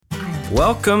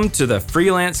Welcome to the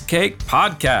Freelance Cake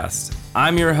Podcast.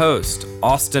 I'm your host,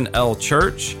 Austin L.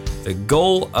 Church. The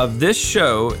goal of this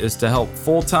show is to help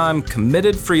full-time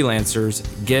committed freelancers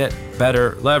get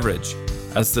better leverage.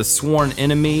 As the sworn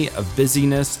enemy of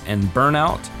busyness and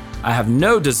burnout, I have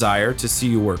no desire to see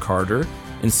you work harder.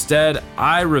 Instead,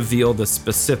 I reveal the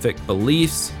specific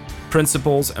beliefs,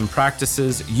 principles, and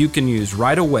practices you can use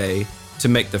right away to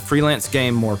make the freelance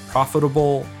game more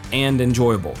profitable and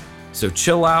enjoyable. So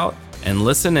chill out and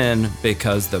listen in,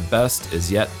 because the best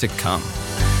is yet to come.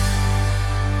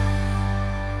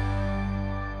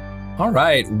 All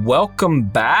right, welcome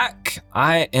back.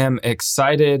 I am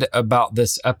excited about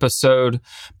this episode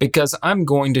because I'm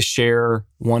going to share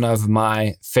one of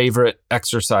my favorite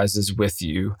exercises with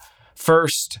you.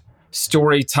 First,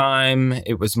 story time.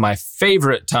 It was my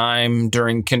favorite time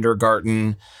during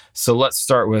kindergarten. So let's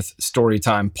start with story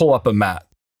time. Pull up a mat.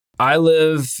 I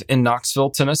live in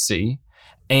Knoxville, Tennessee.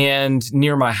 And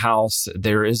near my house,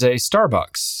 there is a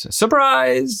Starbucks.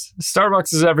 Surprise!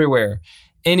 Starbucks is everywhere.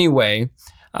 Anyway,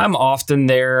 I'm often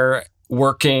there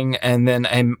working, and then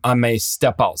I may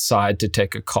step outside to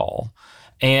take a call.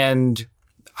 And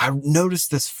I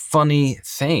noticed this funny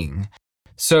thing.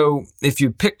 So if you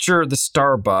picture the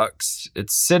Starbucks,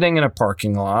 it's sitting in a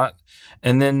parking lot,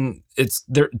 and then it's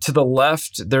there to the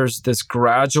left, there's this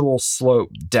gradual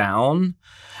slope down.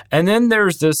 And then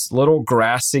there's this little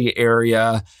grassy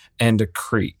area and a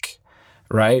creek,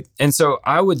 right? And so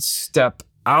I would step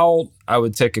out, I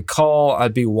would take a call,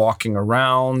 I'd be walking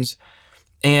around.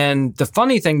 And the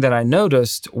funny thing that I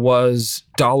noticed was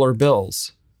dollar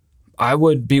bills. I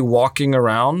would be walking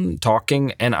around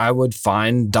talking, and I would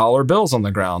find dollar bills on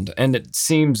the ground. And it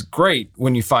seems great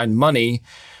when you find money,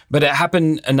 but it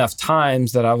happened enough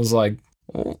times that I was like,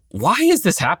 why is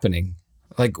this happening?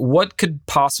 Like, what could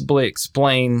possibly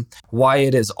explain why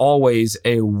it is always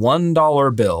a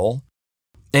 $1 bill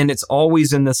and it's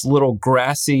always in this little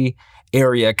grassy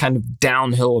area kind of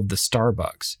downhill of the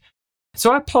Starbucks?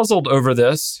 So I puzzled over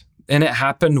this, and it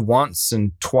happened once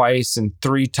and twice and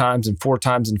 3 times and 4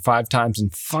 times and 5 times.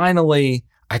 And finally,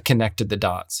 I connected the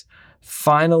dots.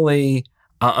 Finally,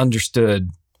 I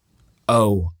understood,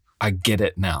 oh, I get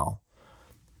it now.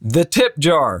 The tip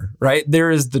jar, right? There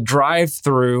is the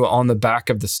drive-through on the back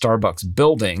of the Starbucks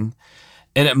building,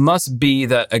 and it must be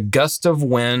that a gust of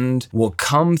wind will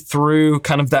come through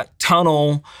kind of that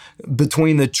tunnel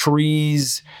between the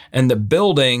trees and the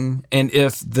building, and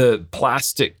if the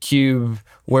plastic cube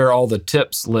where all the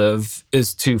tips live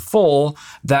is too full,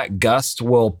 that gust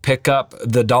will pick up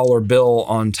the dollar bill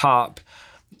on top,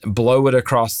 blow it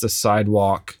across the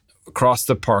sidewalk, across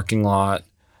the parking lot,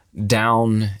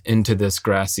 down into this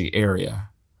grassy area,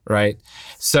 right?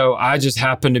 So I just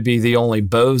happen to be the only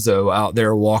bozo out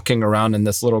there walking around in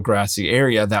this little grassy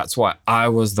area. That's why I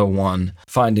was the one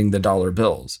finding the dollar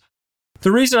bills.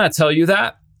 The reason I tell you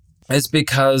that is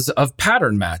because of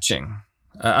pattern matching.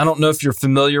 I don't know if you're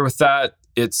familiar with that.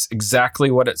 It's exactly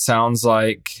what it sounds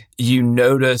like. You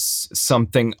notice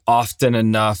something often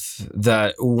enough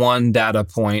that one data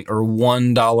point or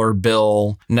 $1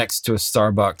 bill next to a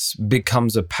Starbucks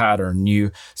becomes a pattern.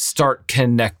 You start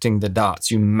connecting the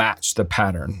dots. You match the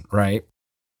pattern, right?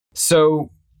 So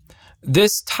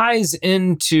this ties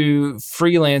into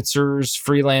freelancers,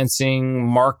 freelancing,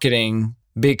 marketing,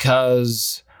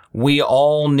 because we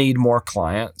all need more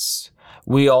clients.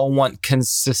 We all want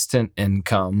consistent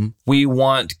income. We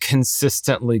want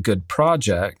consistently good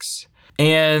projects.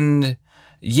 And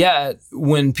yet,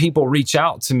 when people reach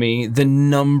out to me, the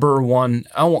number one,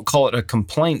 I won't call it a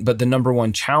complaint, but the number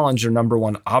one challenge or number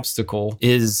one obstacle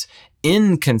is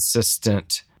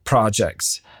inconsistent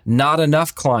projects, not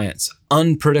enough clients,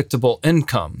 unpredictable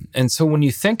income. And so when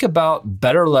you think about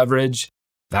better leverage,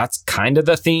 that's kind of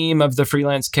the theme of the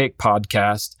Freelance Cake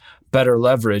podcast, better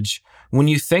leverage. When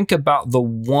you think about the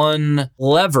one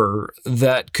lever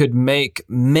that could make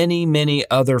many, many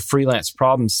other freelance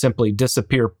problems simply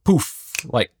disappear, poof,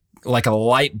 like a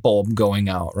light bulb going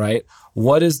out, right?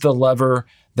 What is the lever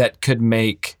that could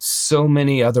make so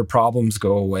many other problems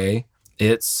go away?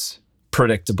 It's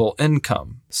predictable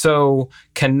income. So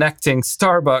connecting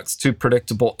Starbucks to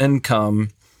predictable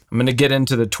income, I'm going to get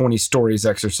into the 20 stories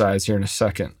exercise here in a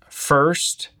second.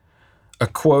 First, a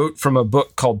quote from a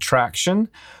book called Traction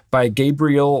by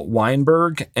Gabriel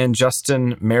Weinberg and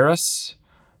Justin Maris.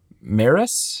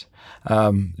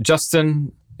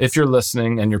 Justin, if you're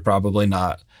listening, and you're probably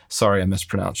not, sorry I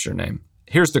mispronounced your name.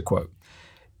 Here's the quote.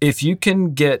 If you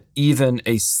can get even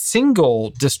a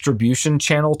single distribution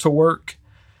channel to work,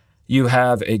 you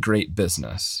have a great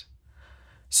business.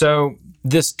 So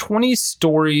this 20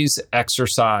 stories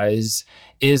exercise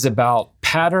is about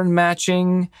pattern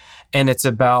matching, and it's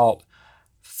about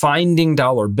finding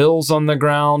dollar bills on the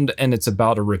ground, and it's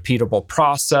about a repeatable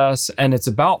process, and it's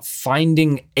about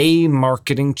finding a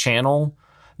marketing channel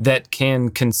that can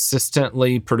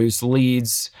consistently produce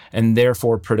leads and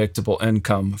therefore predictable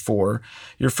income for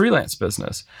your freelance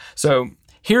business. So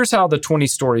here's how the 20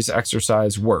 stories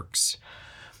exercise works.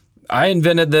 I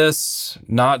invented this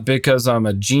not because I'm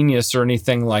a genius or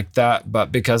anything like that,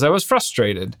 but because I was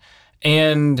frustrated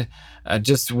and I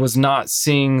just was not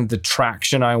seeing the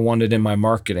traction I wanted in my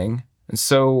marketing. And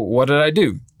so what did I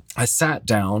do? I sat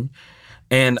down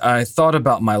and I thought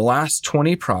about my last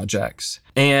 20 projects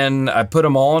and I put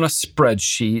them all in a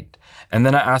spreadsheet. And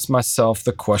then I asked myself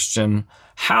the question,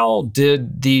 how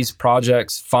did these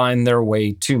projects find their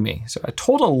way to me? So I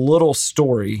told a little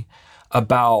story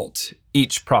about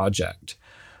each project.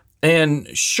 And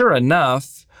sure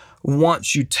enough,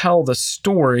 once you tell the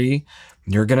story,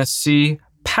 you're going to see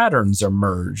patterns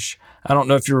emerge. I don't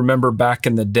know if you remember back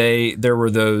in the day, there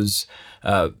were those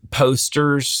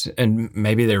posters, and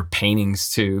maybe they were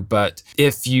paintings too, but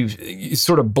if you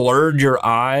sort of blurred your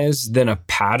eyes, then a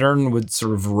pattern would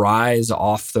sort of rise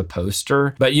off the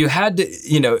poster. But you had to,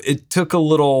 it took a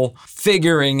little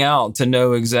figuring out to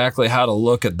know exactly how to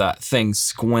look at that thing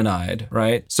squint-eyed,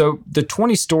 right? So the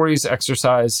 20 stories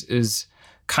exercise is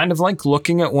kind of like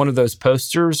looking at one of those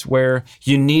posters where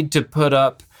you need to put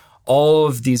up all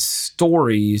of these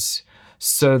stories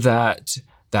so that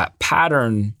that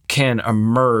pattern can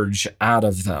emerge out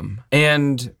of them.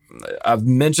 And I've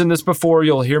mentioned this before,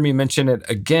 you'll hear me mention it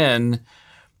again.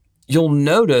 You'll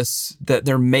notice that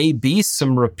there may be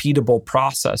some repeatable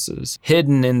processes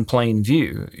hidden in plain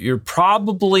view. You're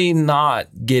probably not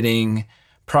getting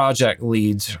project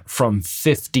leads from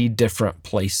 50 different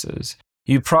places.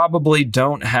 You probably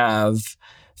don't have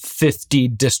 50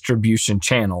 distribution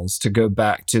channels, to go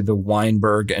back to the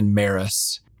Weinberg and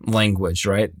Maris language,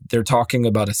 right? They're talking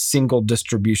about a single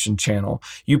distribution channel.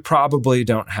 You probably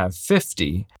don't have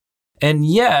 50. And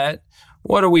yet,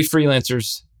 what do we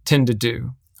freelancers tend to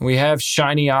do? We have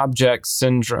shiny object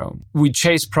syndrome. We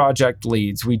chase project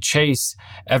leads. We chase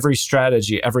every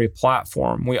strategy, every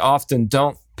platform. We often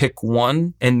don't pick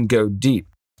one and go deep.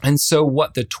 And so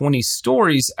what the 20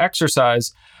 stories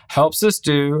exercise helps us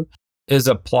do is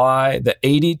apply the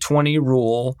 80-20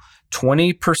 rule.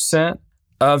 20%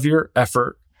 of your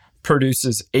effort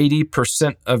produces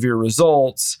 80% of your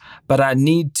results, but I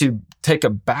need to take a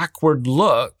backward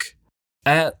look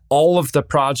at all of the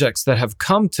projects that have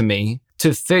come to me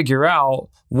to figure out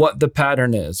what the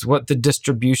pattern is, what the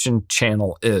distribution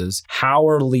channel is, how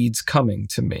are leads coming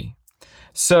to me.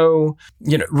 So,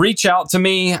 reach out to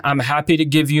me. I'm happy to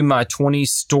give you my 20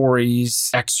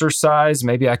 stories exercise.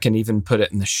 Maybe I can even put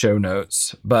it in the show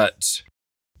notes. But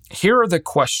here are the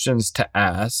questions to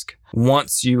ask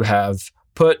once you have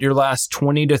put your last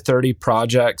 20 to 30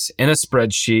 projects in a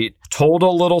spreadsheet, told a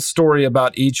little story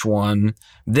about each one.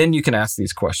 Then you can ask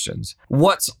these questions.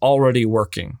 What's already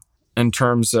working in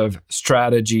terms of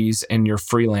strategies and your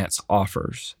freelance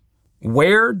offers?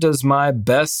 Where does my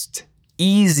best,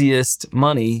 easiest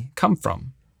money come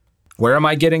from? Where am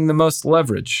I getting the most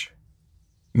leverage?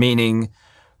 Meaning,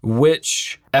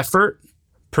 which effort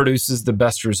produces the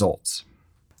best results?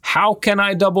 How can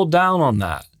I double down on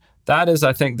that? That is,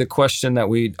 I think, the question that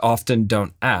we often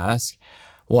don't ask.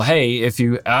 Well, hey, if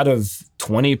you, out of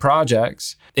 20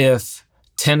 projects, if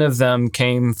 10 of them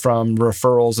came from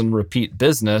referrals and repeat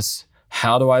business,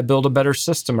 how do I build a better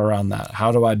system around that?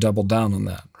 How do I double down on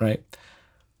that, right?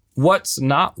 What's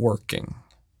not working?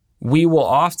 We will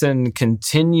often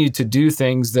continue to do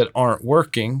things that aren't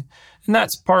working. And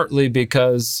that's partly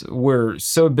because we're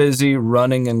so busy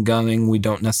running and gunning, we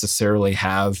don't necessarily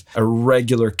have a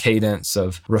regular cadence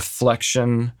of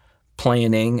reflection,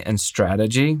 planning, and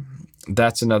strategy.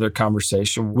 That's another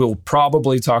conversation. We'll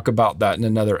probably talk about that in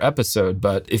another episode.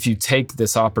 But if you take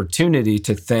this opportunity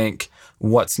to think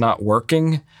what's not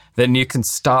working, then you can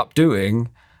stop doing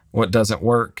what doesn't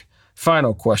work.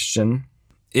 Final question.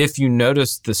 If you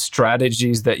notice the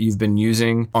strategies that you've been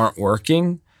using aren't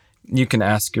working, you can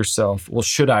ask yourself, well,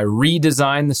 should I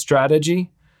redesign the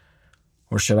strategy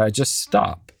or should I just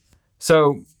stop?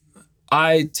 So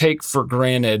I take for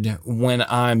granted when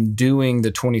I'm doing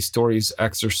the 20 stories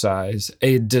exercise,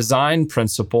 a design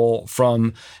principle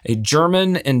from a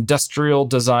German industrial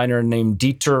designer named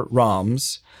Dieter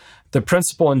Rams. The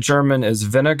principle in German is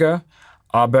weniger,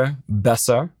 aber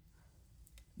besser.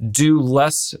 Do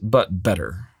less, but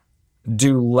better.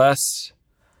 Do less,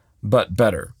 but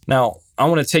better. Now, I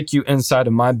want to take you inside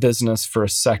of my business for a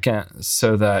second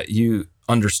so that you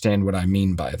understand what I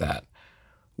mean by that.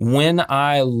 When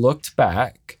I looked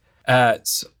back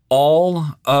at all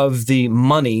of the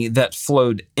money that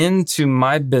flowed into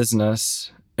my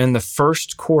business in the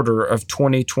first quarter of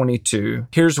 2022,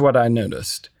 here's what I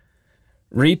noticed.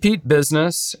 Repeat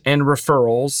business and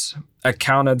referrals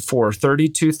accounted for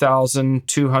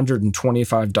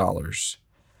 $32,225.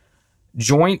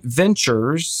 Joint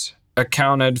ventures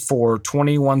accounted for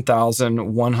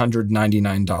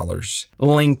 $21,199.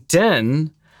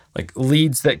 LinkedIn, like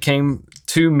leads that came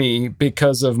to me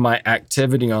because of my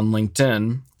activity on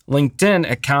LinkedIn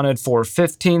accounted for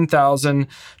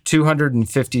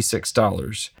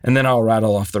 $15,256. And then I'll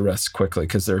rattle off the rest quickly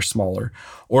because they're smaller.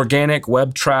 Organic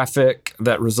web traffic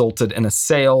that resulted in a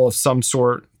sale of some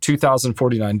sort,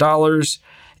 $2,049.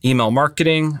 Email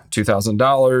marketing,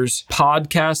 $2,000.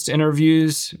 Podcast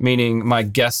interviews, meaning my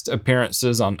guest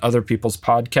appearances on other people's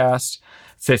podcasts,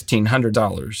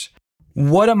 $1,500.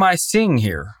 What am I seeing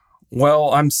here?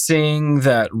 Well, I'm seeing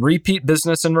that repeat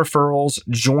business and referrals,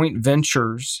 joint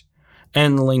ventures,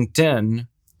 and LinkedIn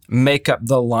make up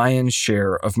the lion's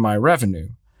share of my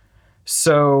revenue.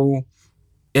 So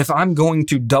if I'm going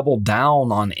to double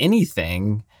down on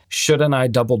anything, shouldn't I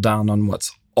double down on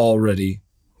what's already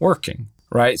working,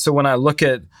 right? So when I look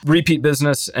at repeat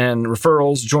business and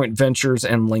referrals, joint ventures,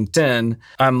 and LinkedIn,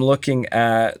 I'm looking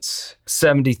at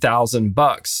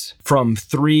 $70,000 from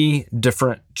 3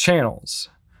 different channels.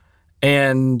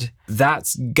 And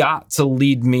that's got to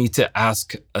lead me to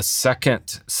ask a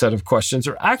second set of questions,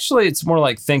 or actually it's more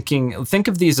like think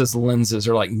of these as lenses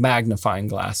or like magnifying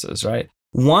glasses, right?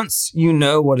 Once you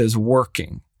know what is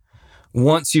working,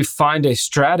 once you find a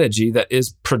strategy that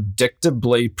is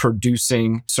predictably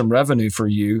producing some revenue for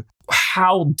you,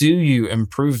 how do you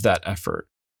improve that effort?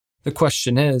 The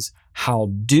question is, how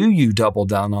do you double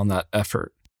down on that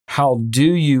effort? How do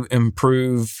you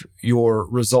improve your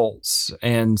results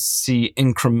and see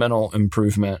incremental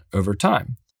improvement over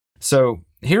time? So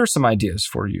here are some ideas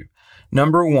for you.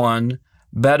 Number 1,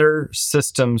 better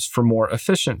systems for more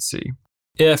efficiency.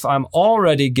 If I'm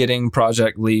already getting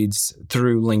project leads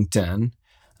through LinkedIn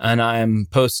and I'm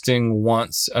posting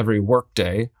once every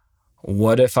workday,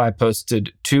 what if I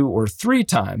posted 2 or 3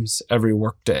 times every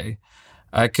workday?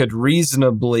 I could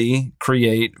reasonably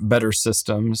create better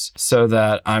systems so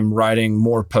that I'm writing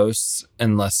more posts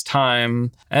in less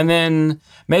time. And then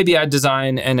maybe I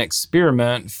design an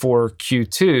experiment for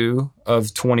Q2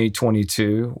 of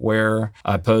 2022 where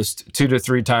I post 2 to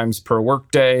 3 times per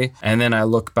workday. And then I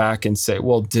look back and say,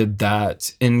 well, did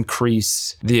that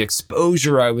increase the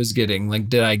exposure I was getting? Like,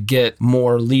 did I get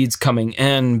more leads coming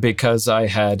in because I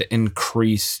had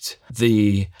increased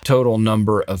the total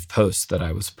number of posts that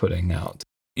I was putting out?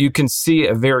 You can see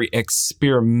a very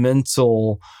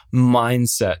experimental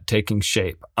mindset taking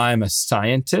shape. I'm a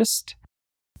scientist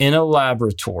in a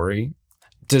laboratory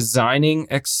designing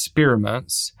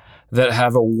experiments that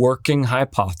have a working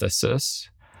hypothesis.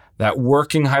 That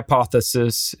working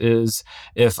hypothesis is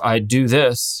if I do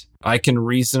this, I can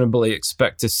reasonably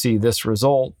expect to see this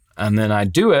result. And then I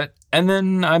do it, and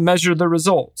then I measure the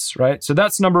results, right? So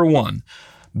that's number 1,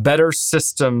 better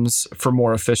systems for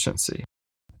more efficiency.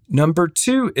 Number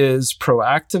 2 is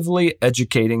proactively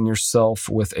educating yourself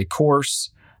with a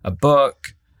course, a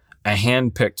book, a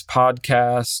handpicked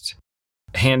podcast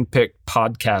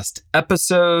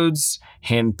episodes,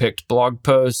 handpicked blog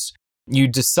posts. You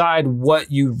decide what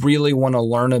you really want to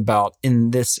learn about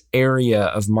in this area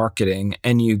of marketing,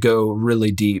 and you go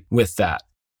really deep with that.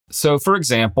 So for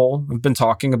example, I've been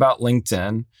talking about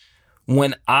LinkedIn.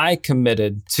 When I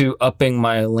committed to upping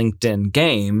my LinkedIn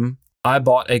game, I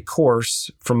bought a course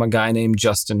from a guy named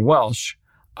Justin Welsh.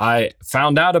 I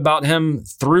found out about him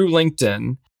through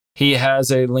LinkedIn. He has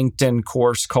a LinkedIn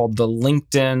course called the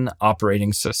LinkedIn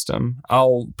Operating System.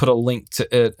 I'll put a link to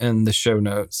it in the show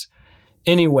notes.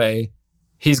 Anyway,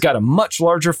 he's got a much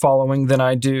larger following than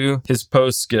I do. His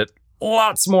posts get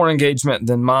lots more engagement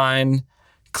than mine.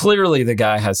 Clearly, the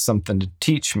guy has something to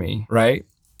teach me, right?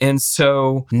 And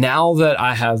so now that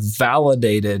I have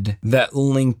validated that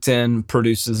LinkedIn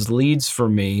produces leads for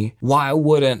me, why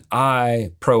wouldn't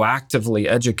I proactively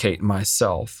educate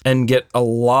myself and get a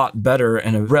lot better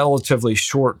in a relatively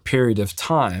short period of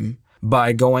time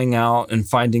by going out and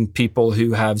finding people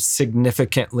who have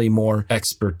significantly more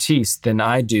expertise than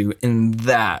I do in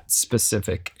that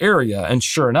specific area? And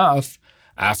sure enough,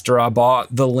 after I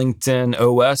bought the LinkedIn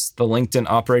OS, the LinkedIn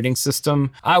operating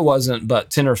system, I wasn't but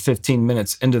 10 or 15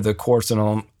 minutes into the course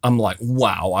and I'm like,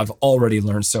 wow, I've already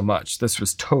learned so much. This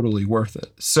was totally worth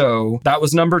it. So that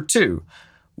was number 2.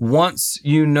 Once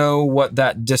you know what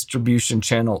that distribution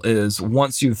channel is,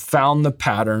 once you've found the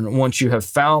pattern, once you have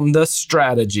found the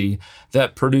strategy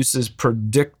that produces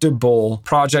predictable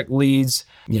project leads,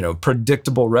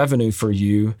 predictable revenue for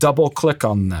you, double click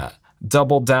on that,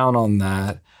 double down on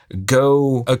that.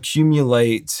 Go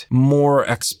accumulate more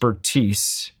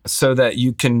expertise so that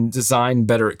you can design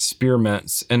better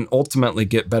experiments and ultimately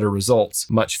get better results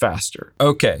much faster.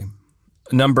 Okay,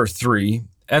 number 3,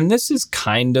 and this is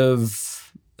kind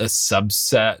of a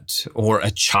subset or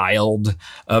a child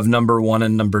of number 1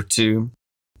 and number 2.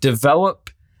 Develop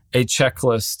a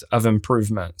checklist of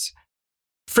improvements.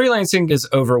 Freelancing is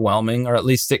overwhelming, or at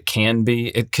least it can be.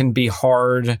 It can be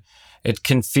hard. It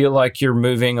can feel like you're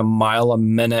moving a mile a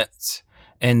minute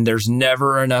and there's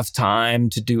never enough time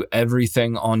to do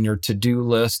everything on your to-do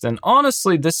list. And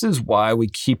honestly, this is why we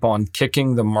keep on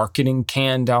kicking the marketing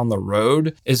can down the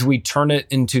road, is we turn it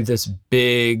into this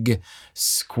big,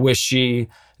 squishy,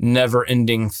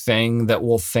 never-ending thing that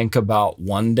we'll think about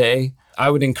one day. I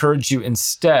would encourage you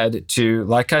instead to,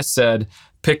 like I said,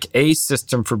 pick a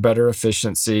system for better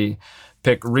efficiency,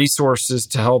 pick resources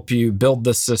to help you build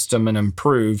the system and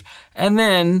improve, and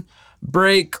then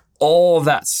break all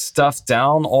that stuff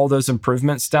down, all those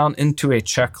improvements down into a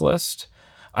checklist.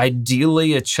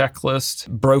 Ideally, a checklist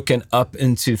broken up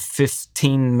into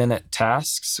 15-minute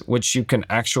tasks, which you can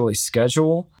actually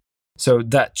schedule. So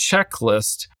that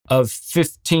checklist of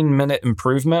 15-minute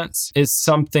improvements is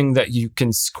something that you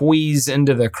can squeeze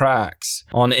into the cracks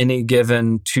on any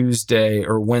given Tuesday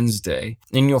or Wednesday.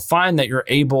 And you'll find that you're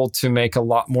able to make a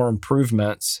lot more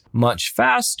improvements much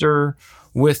faster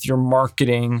with your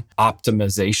marketing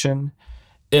optimization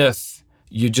if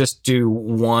you just do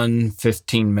one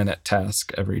 15-minute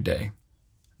task every day.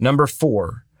 Number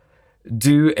 4,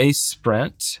 do a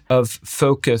sprint of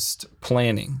focused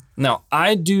planning. Now,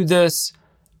 I do this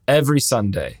every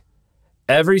Sunday.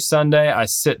 Every Sunday, I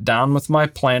sit down with my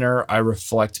planner. I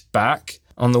reflect back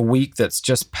on the week that's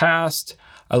just passed.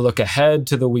 I look ahead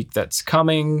to the week that's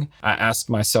coming. I ask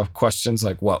myself questions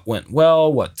like what went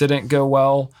well, what didn't go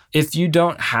well. If you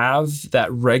don't have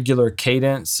that regular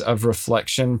cadence of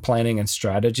reflection, planning, and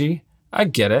strategy, I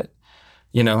get it.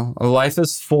 You know, life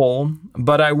is full,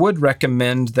 but I would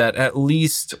recommend that at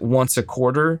least once a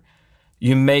quarter,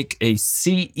 you make a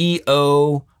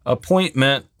CEO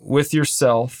appointment with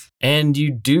yourself and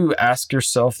you do ask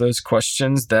yourself those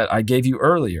questions that I gave you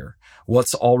earlier.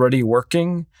 What's already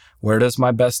working? Where does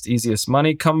my best, easiest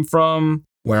money come from?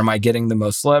 Where am I getting the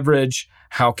most leverage?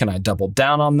 How can I double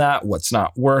down on that? What's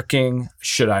not working?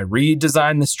 Should I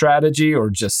redesign the strategy or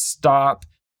just stop?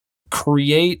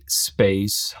 Create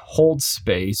space, hold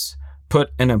space,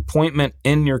 put an appointment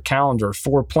in your calendar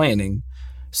for planning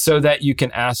so that you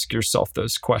can ask yourself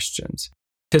those questions.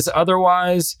 Because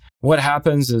otherwise, what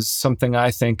happens is something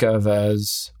I think of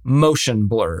as motion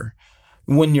blur.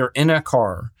 When you're in a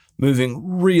car moving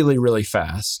really, really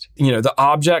fast, the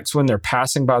objects, when they're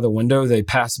passing by the window, they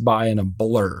pass by in a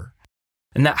blur.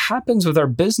 And that happens with our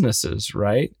businesses,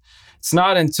 right? It's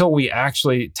not until we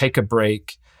actually take a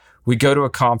break, we go to a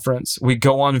conference, we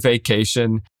go on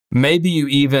vacation, maybe you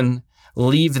even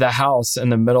leave the house in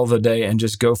the middle of the day and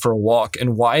just go for a walk.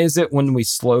 And why is it when we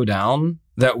slow down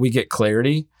that we get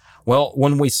clarity? Well,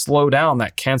 when we slow down,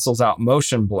 that cancels out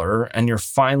motion blur and you're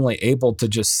finally able to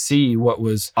just see what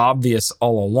was obvious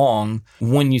all along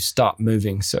when you stop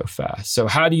moving so fast. So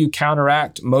how do you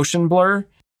counteract motion blur?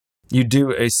 You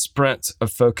do a sprint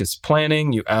of focused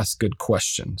planning. You ask good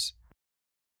questions.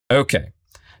 Okay.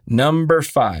 Number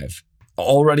 5,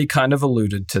 already kind of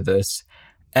alluded to this.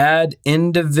 Add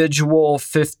individual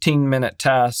 15-minute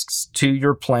tasks to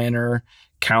your planner,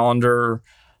 calendar,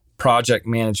 project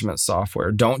management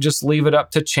software. Don't just leave it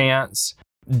up to chance.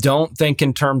 Don't think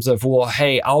in terms of, well,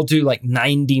 hey, I'll do like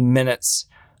 90 minutes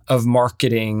of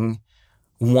marketing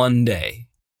one day.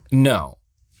 No,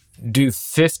 do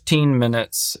 15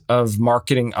 minutes of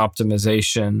marketing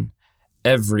optimization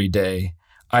every day,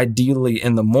 ideally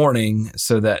in the morning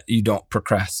so that you don't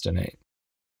procrastinate.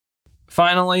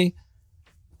 Finally,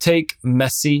 take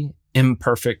messy,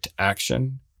 imperfect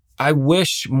action. I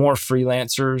wish more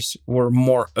freelancers were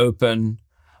more open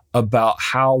about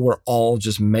how we're all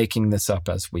just making this up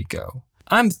as we go.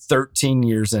 I'm 13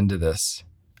 years into this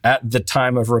at the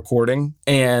time of recording,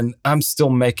 and I'm still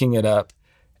making it up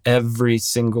every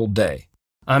single day.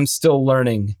 I'm still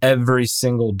learning every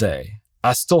single day.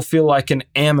 I still feel like an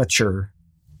amateur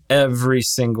every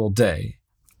single day.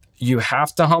 You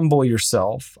have to humble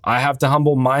yourself. I have to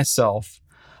humble myself.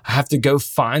 I have to go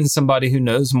find somebody who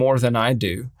knows more than I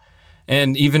do.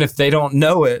 And even if they don't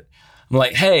know it, I'm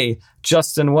like, hey,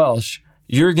 Justin Welsh,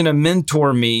 you're going to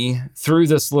mentor me through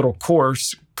this little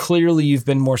course. Clearly, you've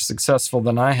been more successful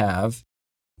than I have,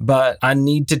 but I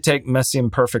need to take messy,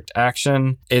 imperfect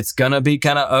action. It's going to be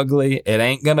kind of ugly. It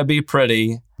ain't going to be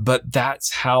pretty, but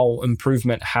that's how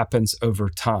improvement happens over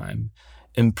time.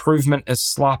 Improvement is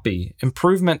sloppy.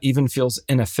 Improvement even feels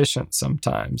inefficient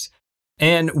sometimes.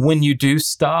 And when you do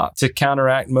stop to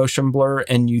counteract motion blur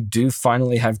and you do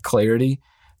finally have clarity,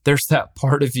 there's that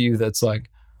part of you that's like,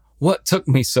 what took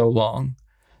me so long?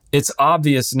 It's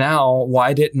obvious now.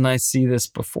 Why didn't I see this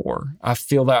before? I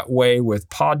feel that way with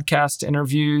podcast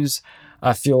interviews.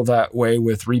 I feel that way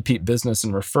with repeat business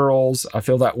and referrals. I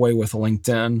feel that way with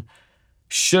LinkedIn.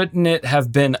 Shouldn't it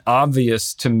have been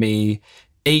obvious to me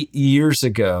 8 years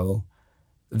ago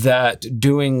that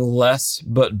doing less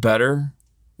but better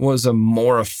was a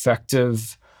more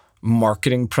effective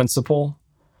marketing principle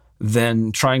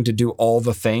than trying to do all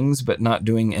the things but not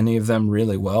doing any of them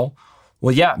really well?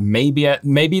 Well, yeah, maybe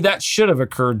that should have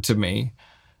occurred to me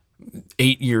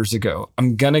 8 years ago.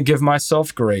 I'm going to give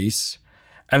myself grace,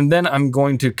 and then I'm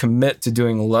going to commit to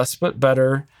doing less but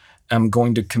better. I'm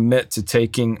going to commit to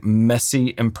taking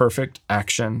messy, imperfect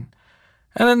action.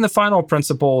 And then the final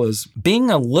principle is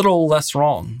being a little less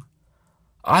wrong.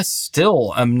 I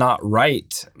still am not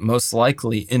right, most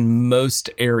likely, in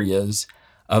most areas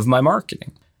of my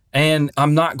marketing. And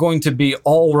I'm not going to be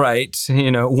all right,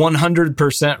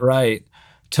 100% right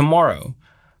tomorrow.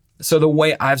 So the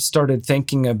way I've started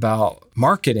thinking about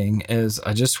marketing is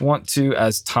I just want to,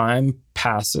 as time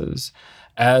passes,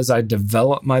 as I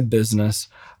develop my business,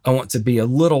 I want to be a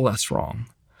little less wrong,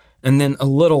 and then a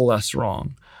little less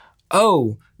wrong.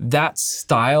 Oh, that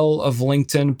style of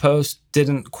LinkedIn post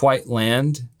didn't quite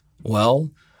land.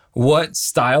 Well, what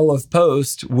style of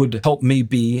post would help me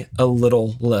be a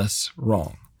little less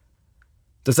wrong?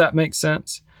 Does that make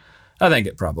sense? I think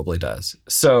it probably does.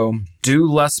 So do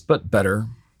less but better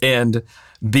and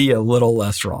be a little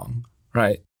less wrong,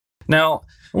 right? Now,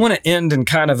 I want to end in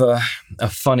kind of a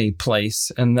funny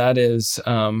place, and that is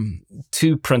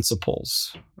 2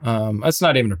 principles. It's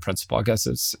not even a principle. I guess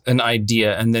it's an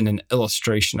idea and then an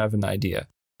illustration of an idea.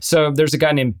 So there's a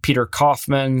guy named Peter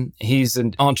Kaufman. He's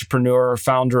an entrepreneur,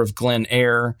 founder of Glen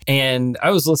Air. And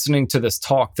I was listening to this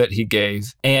talk that he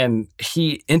gave, and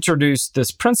he introduced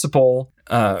this principle.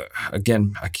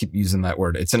 Again, I keep using that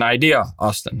word. It's an idea,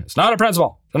 Austin. It's not a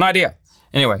principle. It's an idea.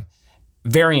 Anyway,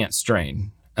 variant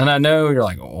strain. And I know you're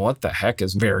like, what the heck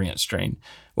is variant strain?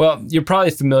 Well, you're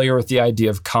probably familiar with the idea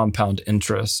of compound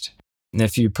interest. And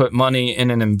if you put money in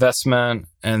an investment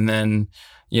and then,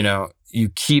 you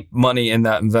keep money in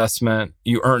that investment,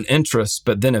 you earn interest,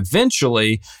 but then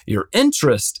eventually your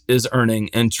interest is earning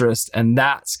interest, and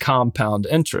that's compound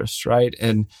interest, right?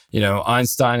 And,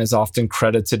 Einstein is often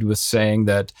credited with saying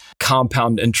that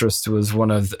compound interest was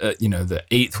one of, the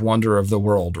 8th wonder of the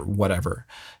world or whatever.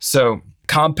 So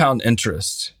compound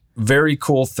interest, very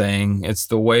cool thing. It's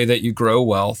the way that you grow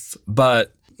wealth.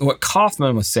 But what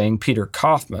Kaufman was saying, Peter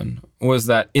Kaufman, was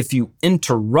that if you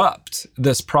interrupt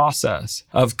this process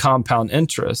of compound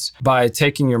interest by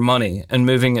taking your money and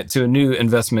moving it to a new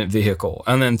investment vehicle,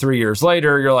 and then 3 years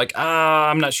later, you're like,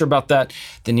 I'm not sure about that.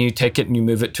 Then you take it and you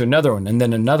move it to another one, and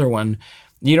then another one.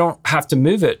 You don't have to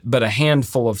move it but a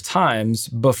handful of times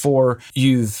before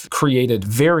you've created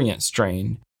variant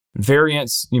strain.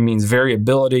 Variance means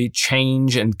variability,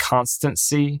 change, and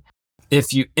constancy.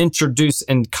 If you introduce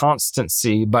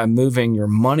inconstancy by moving your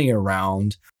money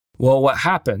around, well, what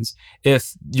happens?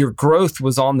 If your growth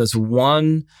was on this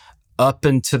one up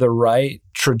and to the right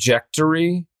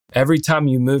trajectory, every time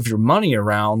you move your money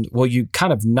around, well, you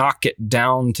kind of knock it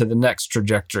down to the next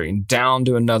trajectory and down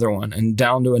to another one and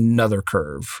down to another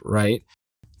curve, right?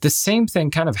 The same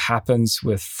thing kind of happens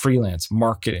with freelance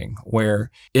marketing, where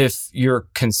if you're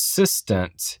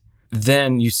consistent,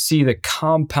 then you see the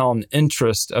compound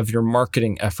interest of your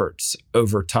marketing efforts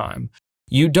over time.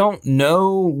 You don't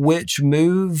know which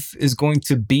move is going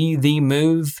to be the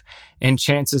move, and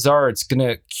chances are it's going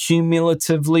to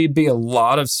cumulatively be a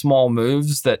lot of small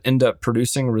moves that end up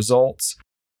producing results.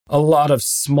 A lot of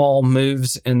small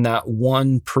moves in that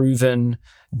one proven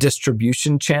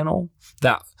distribution channel,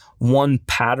 that one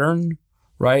pattern,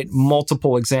 right?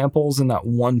 Multiple examples in that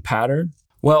one pattern.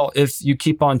 Well, if you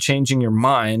keep on changing your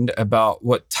mind about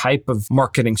what type of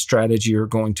marketing strategy you're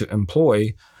going to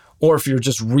employ, or if you're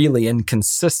just really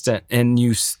inconsistent and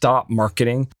you stop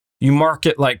marketing, you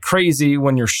market like crazy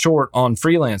when you're short on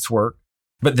freelance work,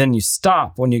 but then you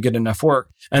stop when you get enough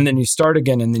work, and then you start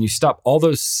again, and then you stop. All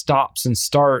those stops and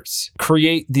starts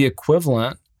create the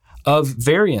equivalent of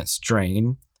variance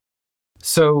strain.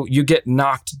 So you get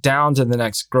knocked down to the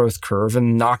next growth curve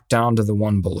and knocked down to the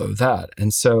one below that.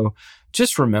 And so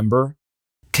just remember,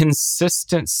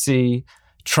 consistency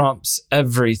trumps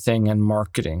everything in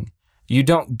marketing. You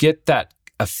don't get that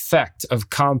effect of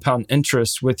compound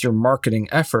interest with your marketing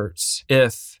efforts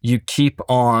if you keep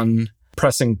on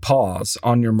pressing pause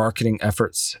on your marketing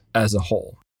efforts as a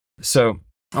whole. So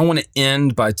I want to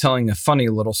end by telling a funny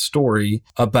little story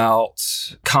about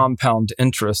compound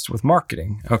interest with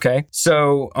marketing. Okay.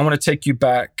 So I want to take you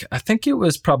back. I think it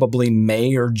was probably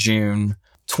May or June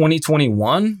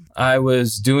 2021. I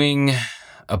was doing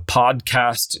a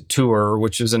podcast tour,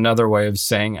 which is another way of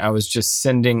saying I was just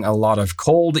sending a lot of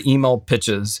cold email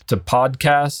pitches to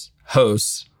podcast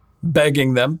hosts,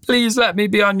 begging them, please let me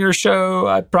be on your show.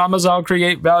 I promise I'll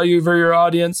create value for your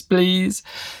audience, please.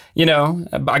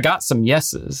 I got some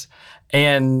yeses,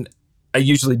 and I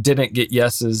usually didn't get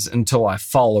yeses until I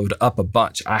followed up a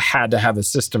bunch. I had to have a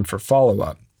system for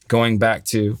follow-up, going back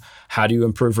to how do you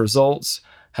improve results,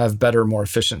 have better, more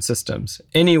efficient systems.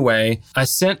 Anyway, I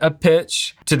sent a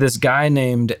pitch to this guy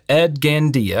named Ed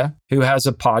Gandia, who has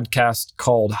a podcast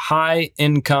called High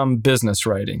Income Business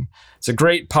Writing. It's a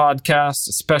great podcast,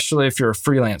 especially if you're a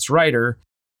freelance writer.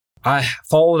 I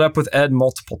followed up with Ed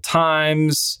multiple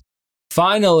times.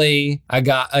 Finally, I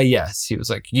got a yes. He was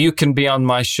like, you can be on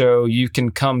my show. You can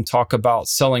come talk about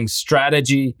selling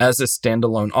strategy as a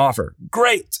standalone offer.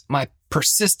 Great. My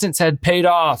persistence had paid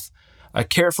off. I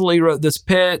carefully wrote this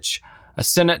pitch. I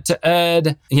sent it to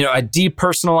Ed. I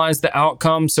depersonalized the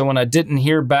outcome. So when I didn't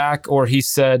hear back or he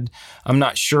said, I'm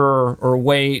not sure, or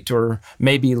wait, or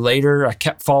maybe later, I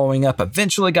kept following up.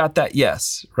 Eventually got that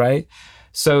yes, right?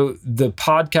 So the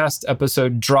podcast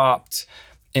episode dropped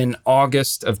in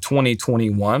August of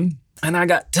 2021, and I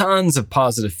got tons of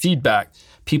positive feedback.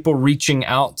 People reaching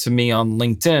out to me on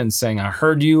LinkedIn saying, I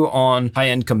heard you on High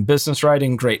Income Business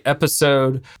Writing, great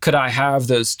episode. Could I have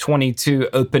those 22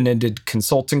 open-ended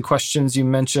consulting questions you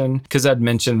mentioned? Because I'd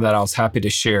mentioned that I was happy to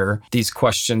share these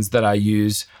questions that I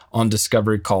use on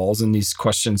discovery calls and these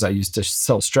questions I use to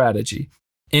sell strategy.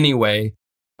 Anyway,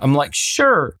 I'm like,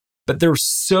 sure. But there was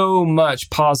so much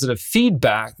positive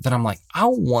feedback that I'm like, I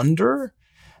wonder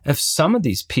if some of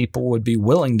these people would be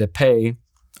willing to pay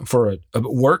for a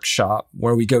workshop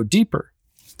where we go deeper.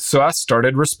 So I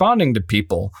started responding to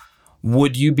people.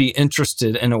 Would you be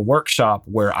interested in a workshop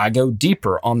where I go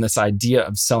deeper on this idea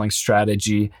of selling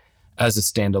strategy as a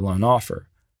standalone offer?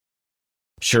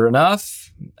 Sure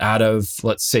enough, out of,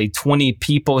 let's say, 20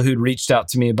 people who'd reached out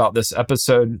to me about this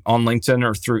episode on LinkedIn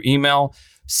or through email,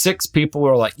 6 people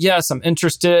were like, yes, I'm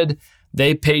interested.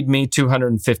 They paid me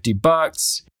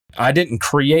 $250. I didn't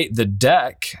create the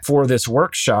deck for this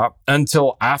workshop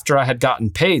until after I had gotten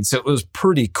paid. So it was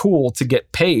pretty cool to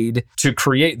get paid to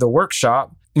create the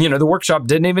workshop. The workshop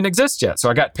didn't even exist yet. So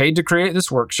I got paid to create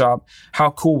this workshop.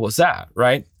 How cool was that,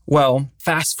 right? Well,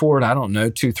 fast forward,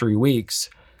 2-3 weeks,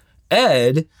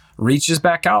 Ed reaches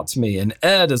back out to me, and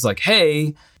Ed is like,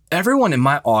 hey, everyone in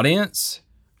my audience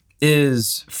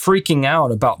is freaking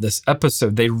out about this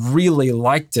episode. They really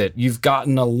liked it. You've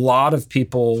gotten a lot of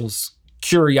people's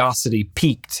curiosity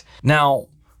piqued. Now,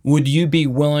 would you be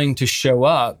willing to show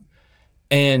up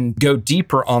and go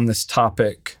deeper on this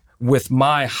topic with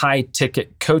my high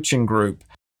ticket coaching group?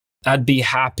 I'd be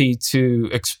happy to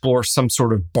explore some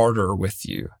sort of barter with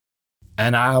you.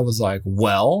 And I was like,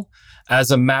 well,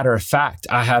 as a matter of fact,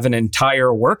 I have an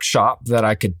entire workshop that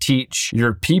I could teach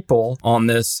your people on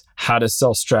this how to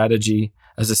sell strategy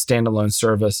as a standalone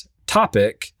service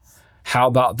topic. How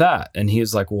about that? And he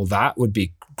was like, well, that would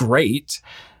be great.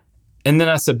 And then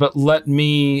I said, but let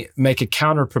me make a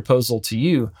counter proposal to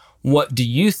you. What do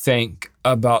you think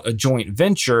about a joint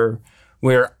venture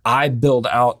where I build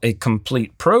out a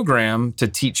complete program to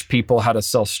teach people how to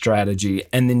sell strategy,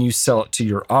 and then you sell it to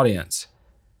your audience?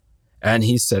 And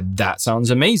he said, that sounds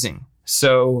amazing.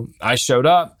 So I showed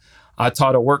up. I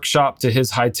taught a workshop to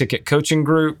his high ticket coaching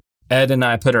group. Ed and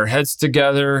I put our heads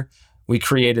together. We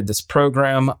created this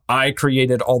program. I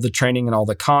created all the training and all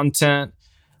the content.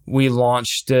 We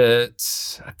launched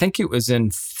it, I think it was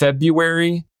in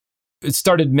February. It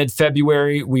started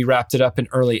mid-February. We wrapped it up in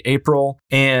early April.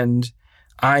 And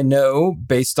I know,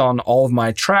 based on all of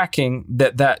my tracking,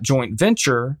 that joint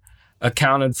venture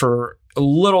accounted for a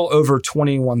little over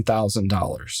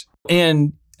 $21,000.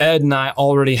 And Ed and I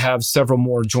already have several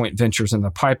more joint ventures in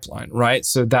the pipeline, right?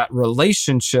 So that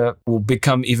relationship will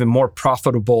become even more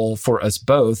profitable for us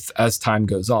both as time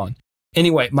goes on.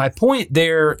 Anyway, my point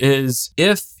there is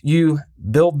if you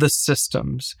build the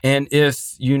systems and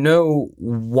if you know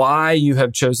why you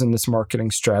have chosen this marketing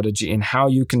strategy and how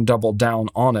you can double down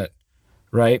on it,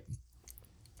 right?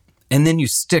 And then you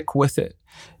stick with it.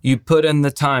 You put in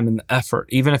the time and the effort,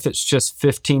 even if it's just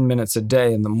 15 minutes a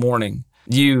day in the morning.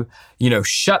 You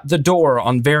shut the door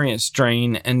on variance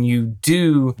drain and you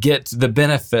do get the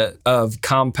benefit of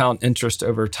compound interest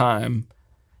over time.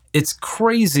 It's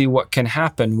crazy what can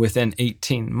happen within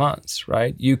 18 months,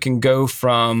 right? You can go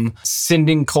from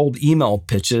sending cold email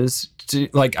pitches to,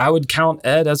 like, I would count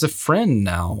Ed as a friend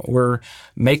now. We're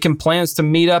making plans to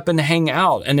meet up and hang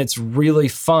out, and it's really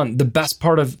fun. The best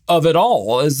part of it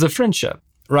all is the friendship,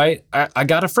 right? I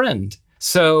got a friend.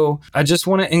 So I just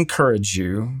want to encourage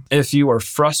you, if you are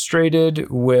frustrated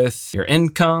with your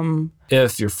income,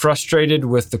 if you're frustrated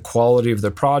with the quality of the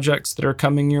projects that are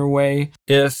coming your way,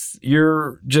 if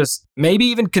you're just maybe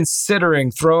even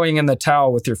considering throwing in the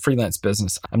towel with your freelance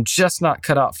business, I'm just not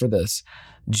cut out for this.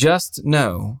 Just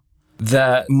know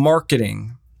that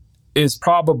marketing is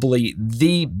probably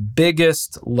the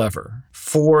biggest lever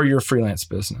for your freelance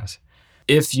business.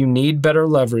 If you need better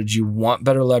leverage, you want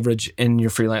better leverage in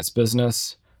your freelance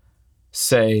business,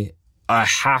 say, I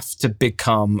have to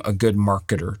become a good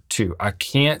marketer too. I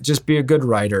can't just be a good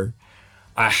writer.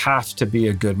 I have to be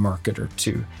a good marketer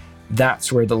too.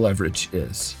 That's where the leverage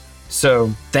is. So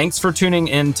thanks for tuning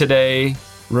in today.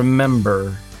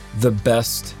 Remember, the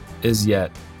best is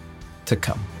yet to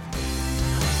come.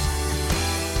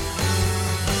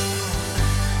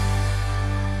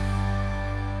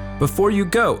 Before you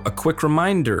go, a quick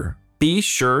reminder, be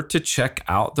sure to check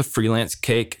out the Freelance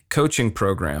Cake coaching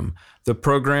program. The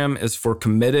program is for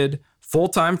committed,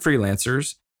 full-time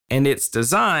freelancers, and it's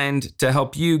designed to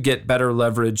help you get better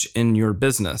leverage in your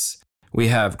business. We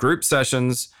have group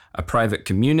sessions, a private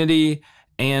community,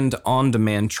 and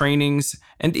on-demand trainings,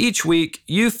 and each week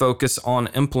you focus on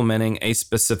implementing a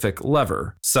specific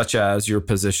lever, such as your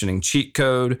positioning cheat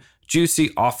code, juicy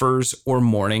offers, or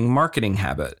morning marketing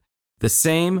habit. The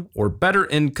same or better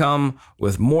income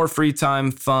with more free time,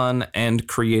 fun, and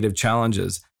creative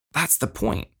challenges. That's the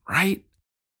point, right?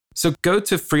 So go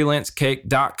to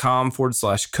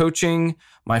freelancecake.com/coaching.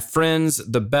 My friends,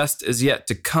 the best is yet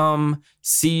to come.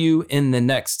 See you in the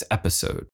next episode.